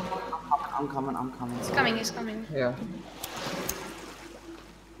built. I'm coming. He's coming, he's coming. Yeah.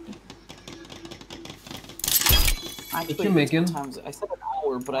 Actually, you making? sometimes I said an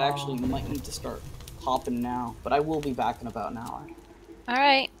hour, but I actually might need to start hopping now. But I will be back in about an hour.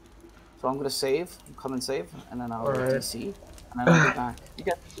 Alright. So I'm gonna save, come and save, and then I'll Alright. DC, and then I'll be back. You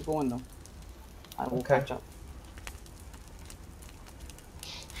guys keep going though. I will Okay. catch up.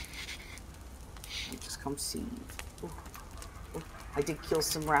 You just come see. Ooh. Ooh. I did kill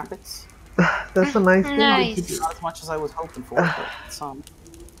some rabbits. That's a nice thing. Nice. Not as much as I was hoping for, but some.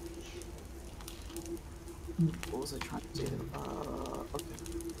 What was I trying to do?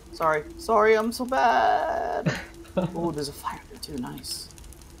 Okay. Sorry, I'm so bad. Oh, there's a fire there too. Nice.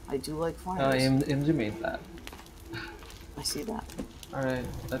 I do like fires. MG made that. I see that. Alright,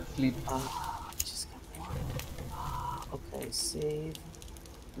 let's sleep. Just get one. Okay, save.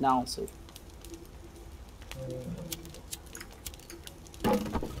 Now I'll save.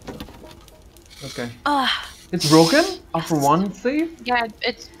 Okay. It's broken after one save? Yeah,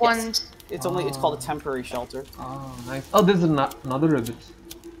 it's Yes. one. It's only it's called a temporary shelter. Oh, nice. Oh, there's another rabbit.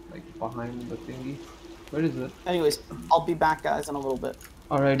 Like behind the thingy. Where is it? Anyways, I'll be back, guys, in a little bit.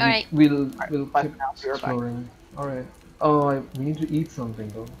 Alright, Alright. we'll Bye keep for now. Be right back. exploring. Alright. Oh, we need to eat something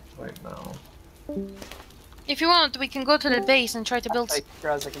though, right now. If you want, we can go to the base and try to build. Hey,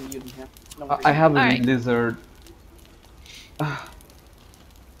 guys, I can use them here. No I worries. have a Alright. lizard. I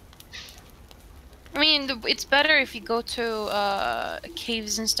mean, it's better if you go to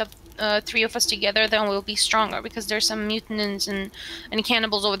caves and stuff. 3 of us together, then we'll be stronger because there's some mutants and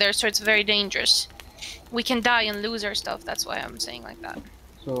cannibals over there, so it's very dangerous. We can die and lose our stuff. That's why I'm saying like that.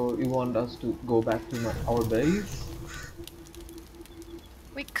 So you want us to go back to our base?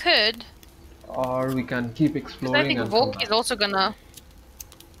 We could. Or we can keep 'Cause exploring I think and come Volke back. is also gonna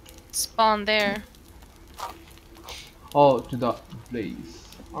spawn there. Oh, to the base.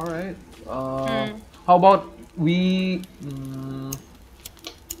 Alright. How about we...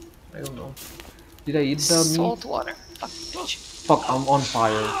 I don't know. Did I eat the meat? Salt water. Fuck, bitch. Fuck, I'm on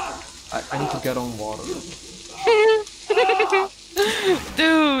fire. I need to get on water.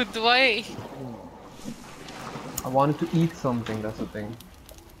 Dude, why? I wanted to eat something, that's the thing.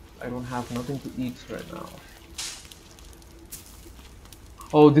 I don't have nothing to eat right now.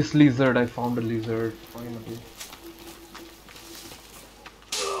 Oh, this lizard, I found a lizard, finally.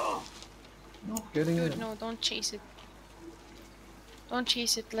 Not getting Dude, it. no, don't chase it. Don't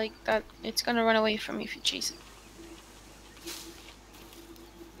chase it like that. It's gonna run away from you if you chase it.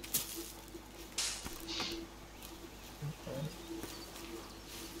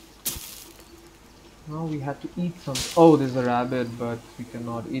 Now we have to eat some. Oh, there's a rabbit, but we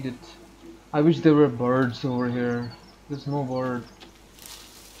cannot eat it. I wish there were birds over here. There's no bird.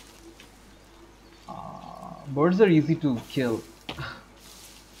 Birds are easy to kill.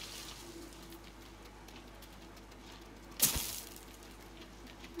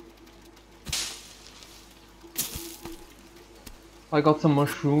 I got some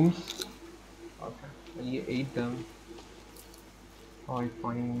mushrooms. Okay, I ate them. Oh, I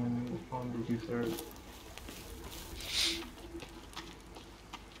found the lizard.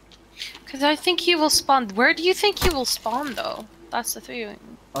 Cause I think he will spawn. Where do you think he will spawn though? That's the thing.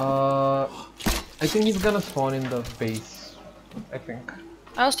 I think he's gonna spawn in the base. I think.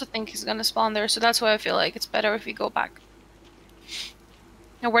 I also think he's gonna spawn there, so that's why I feel like it's better if we go back.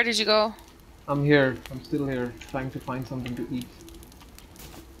 Now, where did you go? I'm here. I'm still here, trying to find something to eat.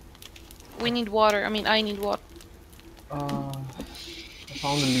 We need water. I mean, I need water. I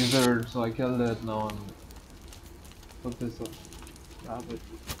found a lizard, so I killed it. Now I'm. Look this up. Rabbit.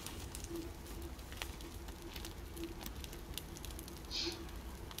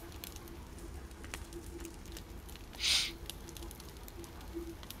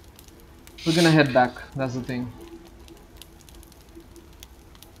 We're gonna head back. That's the thing.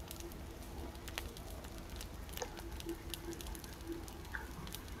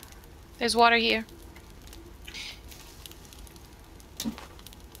 There's water here.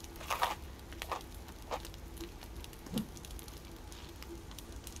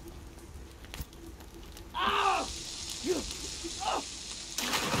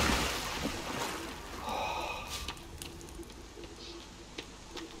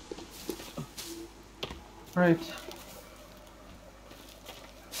 Right.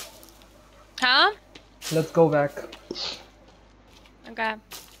 Huh? Let's go back. Okay.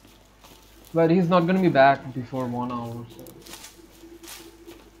 But he's not gonna be back before 1 hour. So.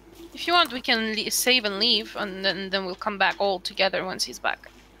 If you want, we can save and leave, and then we'll come back all together once he's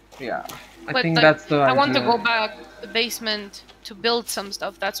back. Yeah. I But think like, that's the idea. I want to go back to the basement to build some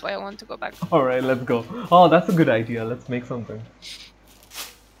stuff. That's why I want to go back. Alright, let's go. Oh, that's a good idea. Let's make something.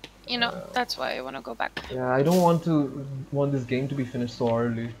 You know, that's why I want to go back. Yeah, I don't want this game to be finished so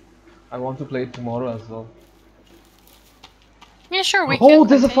early. I want to play it tomorrow as well. Yeah, sure, we can. Oh,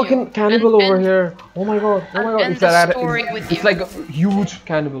 there's a continue. fucking cannibal And- over and here. Oh my god. Oh my god. end It's, the story with it's you. like a huge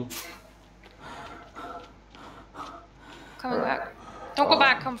cannibal. Coming back. Don't go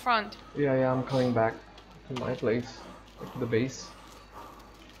back, come front. Yeah, I'm coming back to my place. Like to the base.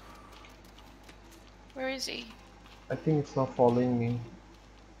 Where is he? I think it's not following me.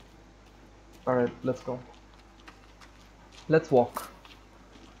 Alright, let's go. Let's walk.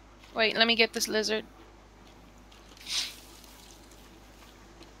 Wait, let me get this lizard.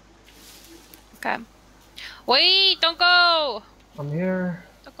 Okay. Wait, don't go! I'm here.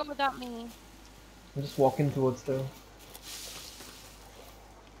 Don't go without me. I'm just walking towards there.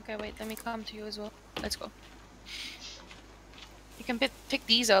 Okay, wait, let me come to you as well. Let's go. You can pick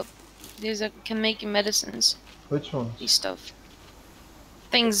these up. These can make you medicines. Which one? These stuff.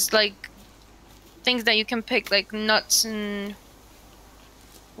 Things like things that you can pick, like nuts and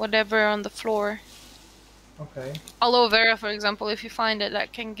whatever on the floor. Okay. Aloe vera, for example, if you find it,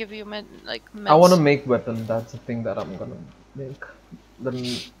 that can give you meds. I want to make weapon. That's the thing that I'm gonna make.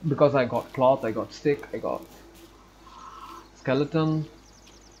 Then because I got cloth, I got stick, I got skeleton.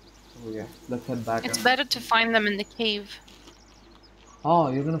 So yeah, let's head back. It's And... better to find them in the cave.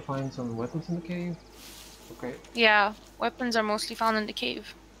 Oh, you're gonna find some weapons in the cave? Okay. Yeah, weapons are mostly found in the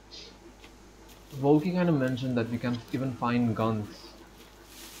cave. Volke kind of mentioned that we can even find guns.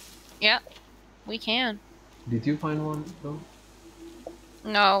 Yeah, we can. Did you find one though?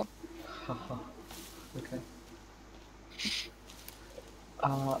 No. Haha. Okay.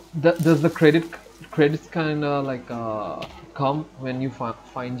 Does the credits kind of like come when you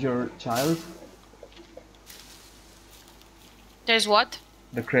find your child? There's what?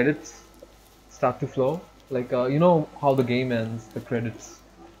 The credits start to flow. Like you know how the game ends, the credits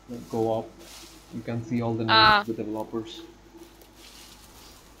like, go up. You can see all the names of the developers.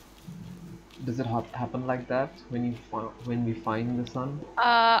 Does it happen like that when we find the sun?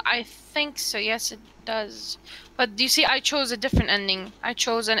 I think so. Yes, it does. But do you see, I chose a different ending. I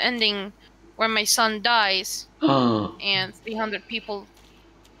chose an ending where my son dies and 300 people.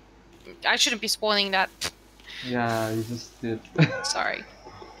 I shouldn't be spoiling that. Yeah, you just did. Sorry.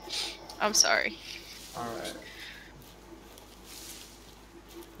 I'm sorry. Alright.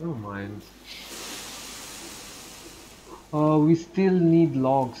 Never mind. We still need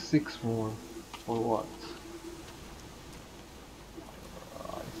logs, 6 more. For what?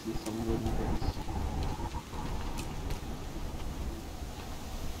 I see some wooden things.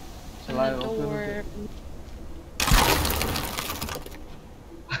 Shall I open it?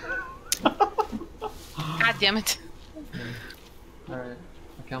 God damn it. Alright.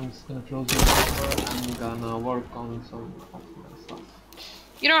 Okay, I'm just gonna close it. I'm gonna work on some of my stuff.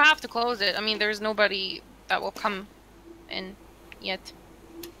 You don't have to close it. I mean, there's nobody that will come in yet.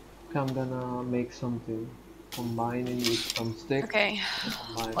 Okay, I'm gonna make something. Combining with some stick. Okay.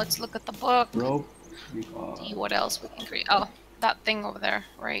 Combine Let's look at the book. rope. We got... See what else we can create. Oh, that thing over there,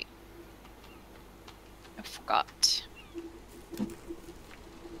 right. I forgot.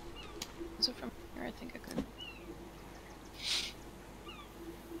 Is it from here? I think I could.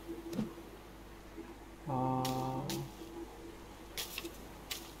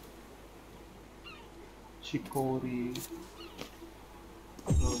 Chicory.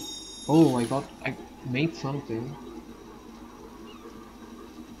 Oh, I made something.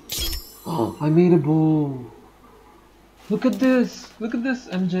 Oh, I made a bow. Look at this. Look at this,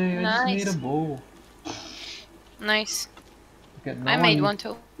 MJ. I just made a Nice. bow. Nice. Okay, now I made one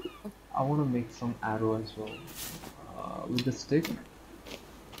too. I want to make some arrow as well. With the stick.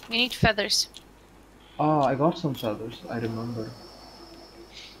 You need feathers. Oh, I got some feathers. I remember.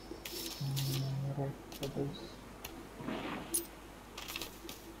 Feathers.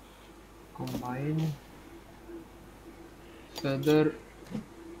 Combine. Feather.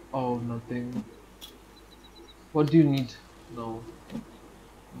 Oh, nothing. What do you need? No.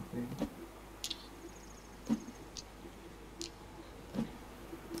 Nothing.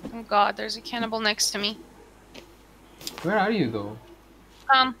 Oh god, there's a cannibal next to me. Where are you though?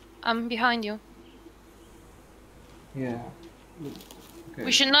 I'm behind you. Yeah. Okay.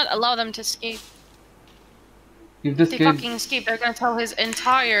 We should not allow them to escape. If this If they kid fucking escape, they're gonna tell his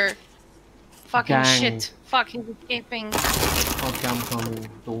entire fucking gang. shit. Fuck, he's escaping. Okay, I'm coming.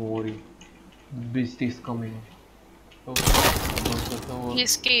 Don't worry. Beast is coming. Oh, He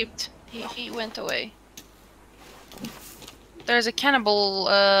escaped. He went away. There's a cannibal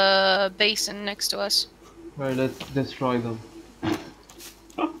basin next to us. Right, let's destroy them.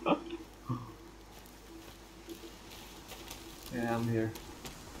 Yeah, I'm here.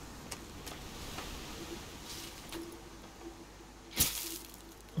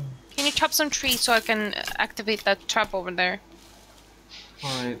 Can you chop some trees so I can activate that trap over there?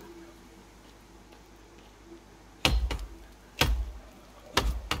 Alright.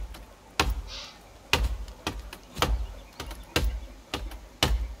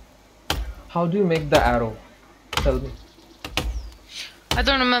 How do you make the arrow? Tell me. I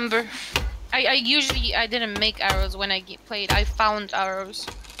don't remember. I usually didn't make arrows when I played. I found arrows.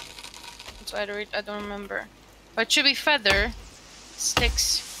 So I don't remember. But it should be feather,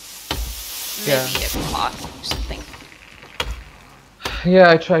 sticks, maybe a cloth or something. Yeah,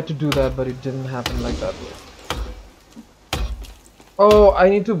 I tried to do that, but it didn't happen like that way. Oh, I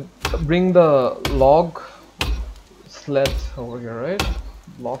need to bring the log sled over here, right?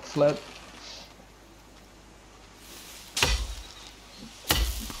 Log sled.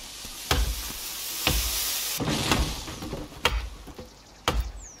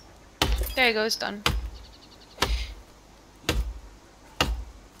 There you go, it's done.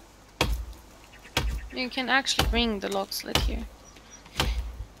 You can actually bring the log slit here.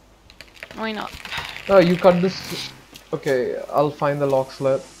 Why not? Oh, you cut this. Okay, I'll find the lock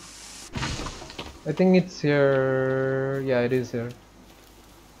slit. I think it's here. Yeah, it is here.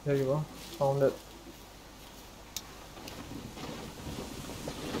 There you go. Found it.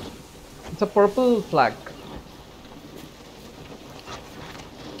 It's a purple flag.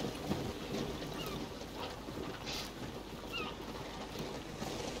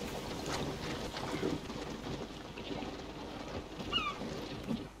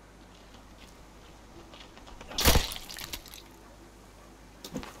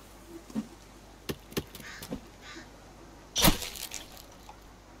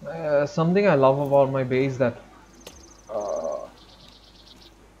 Something I love about my base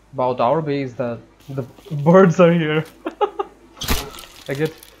about our base that the birds are here. I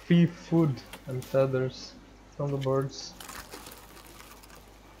get free food and feathers from the birds.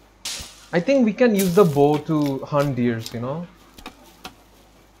 I think we can use the bow to hunt deers, you know?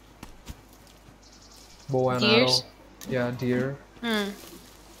 Bow and Deers? arrow. Yeah, deer.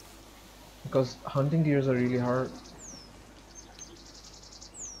 Because hunting deers are really hard.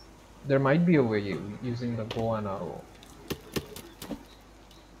 There might be a way using the bow and arrow.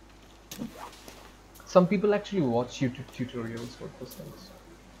 Some people actually watch YouTube tutorials for those things.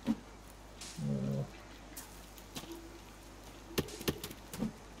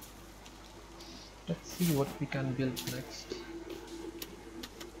 Let's see what we can build next.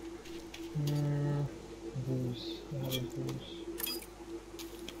 Booze. I have a booze.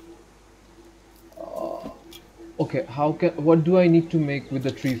 Okay, what do I need to make with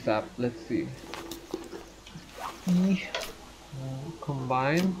the tree sap? Let's see.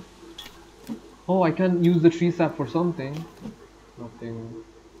 Combine. Oh, I can use the tree sap for something. Nothing.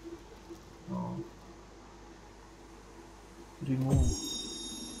 No. Remove.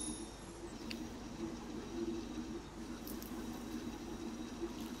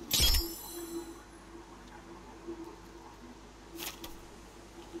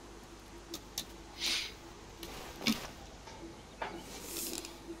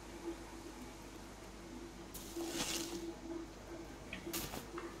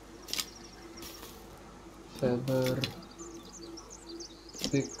 Feather,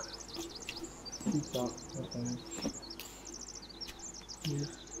 stick, pizza, okay.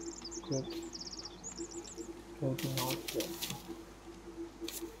 Use, good, floating outfit.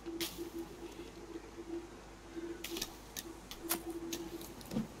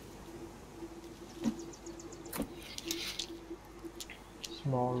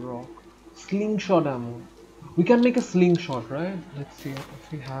 Small rock. Slingshot ammo. We can make a slingshot, right? Let's see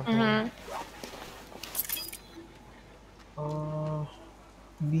if we have one.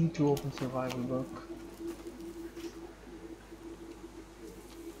 Need to open survival book.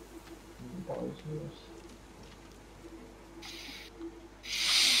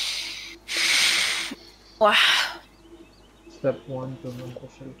 Wow. Step 1, prevent the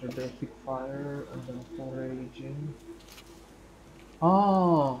shelter, basic fire, and then foraging.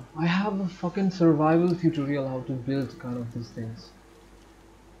 Oh, I have a fucking survival tutorial how to build kind of these things.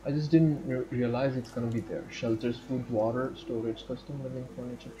 I just didn't realize it's gonna be there. Shelters, food, water, storage, custom living,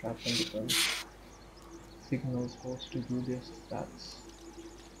 furniture, traps and defense. Signals, host to do this, stats.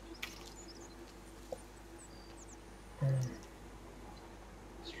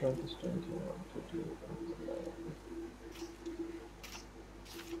 Strength is 21, 32,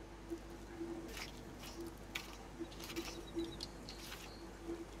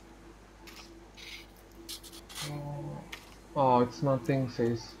 oh, it's nothing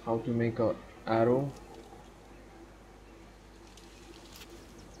says how to make a arrow.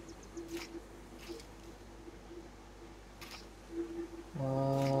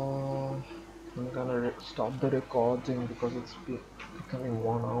 I'm gonna stop the recording because it's becoming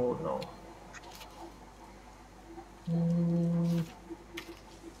 1 hour now.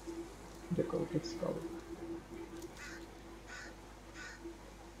 Decorative skull.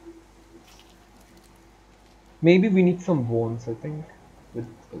 Maybe we need some bones, I think. No,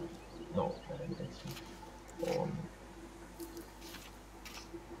 I don't think so. Bone.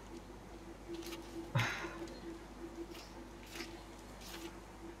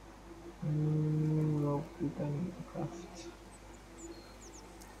 No, we can craft.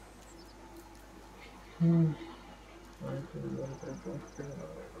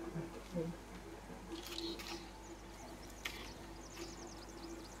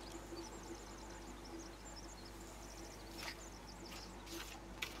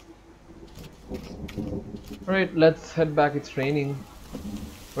 Alright, let's head back. It's raining.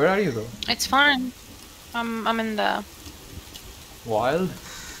 Where are you though? It's fine. I'm in the Wild?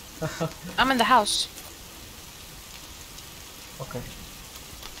 I'm in the house. Okay.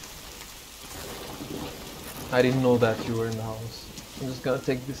 I didn't know that you were in the house. I'm just gonna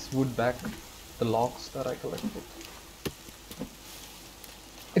take this wood back, the logs that I collected.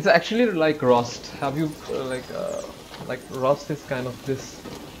 It's actually like rust. Have you like rust is kind of this,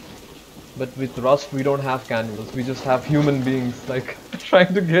 but with rust we don't have cannibals. We just have human beings like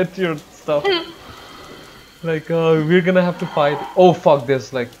trying to get your stuff. Like we're gonna have to fight. Oh fuck!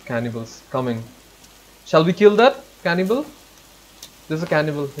 There's like cannibals coming. Shall we kill that cannibal? There's a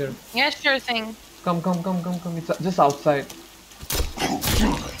cannibal here. Yeah, sure thing. Come, come, come, come, come. It's just outside.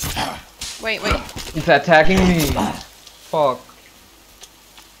 Wait, wait. It's attacking me. Fuck.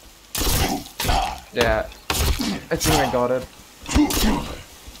 Yeah. I think I got it.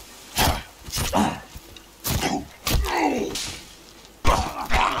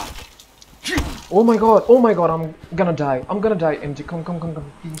 Oh my god, I'm gonna die. I'm gonna die, MG. Come, come, come,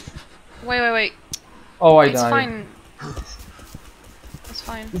 come, please. Wait, wait, wait. Oh, I It's died. fine. It's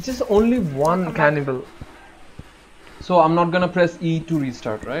fine. It's just only one come back. cannibal. So I'm not gonna press E to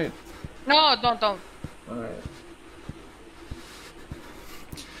restart, right? No, don't. Alright.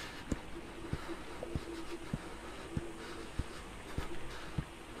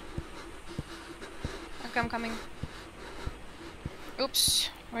 Okay, I'm coming. Oops.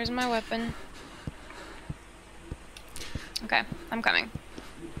 Where's my weapon? Okay, I'm coming.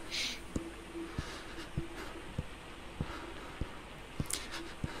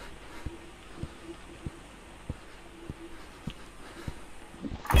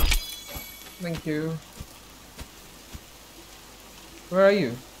 Thank you. Where are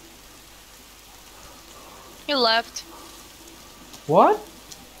you? You left. What?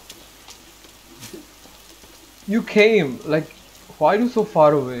 You came, like, why are you so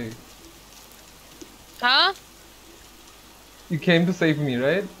far away? Huh? You came to save me,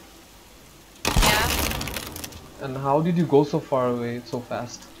 right? Yeah. And how did you go so far away so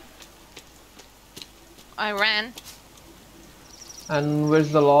fast? I ran. And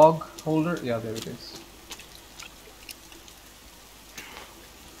where's the log holder? Yeah, there it is.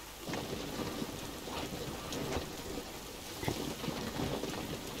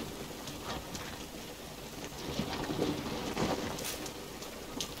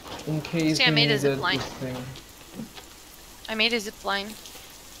 In case See, I we made a needed zip line. this thing. I made a zip line.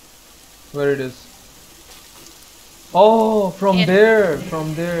 Where it is? Oh, from Yeah. there,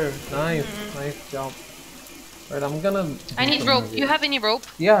 from there. Nice, nice job. Right, I'm gonna. I need rope. You have any rope?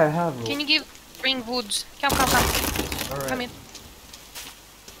 Yeah, I have rope. Can you bring woods? Come. Alright. Come in.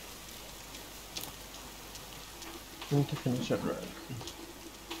 Need to finish it right.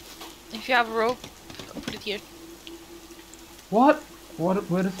 If you have rope, put it here. What? What?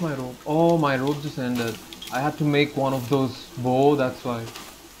 Where is my rope? Oh, my rope just ended. I had to make one of those bow. That's why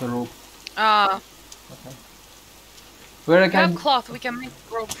the rope. Okay. Where I You have can? cloth. We can make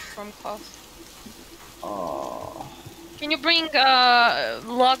rope from cloth. Oh. Can you bring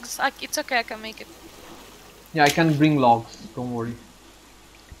logs? It's okay. I can make it. Yeah, I can bring logs. Don't worry.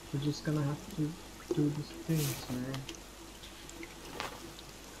 We're just gonna have to do this thing, man.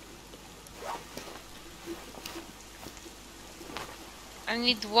 I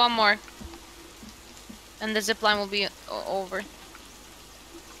need one more, and the zip line will be over.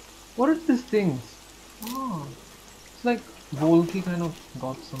 What are these things? Oh, it's like Volke kind of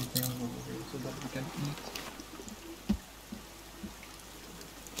got something over here so that we can eat.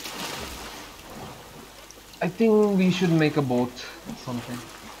 I think we should make a boat or something.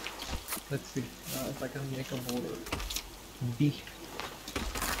 Let's see if I can make a boat. Beef.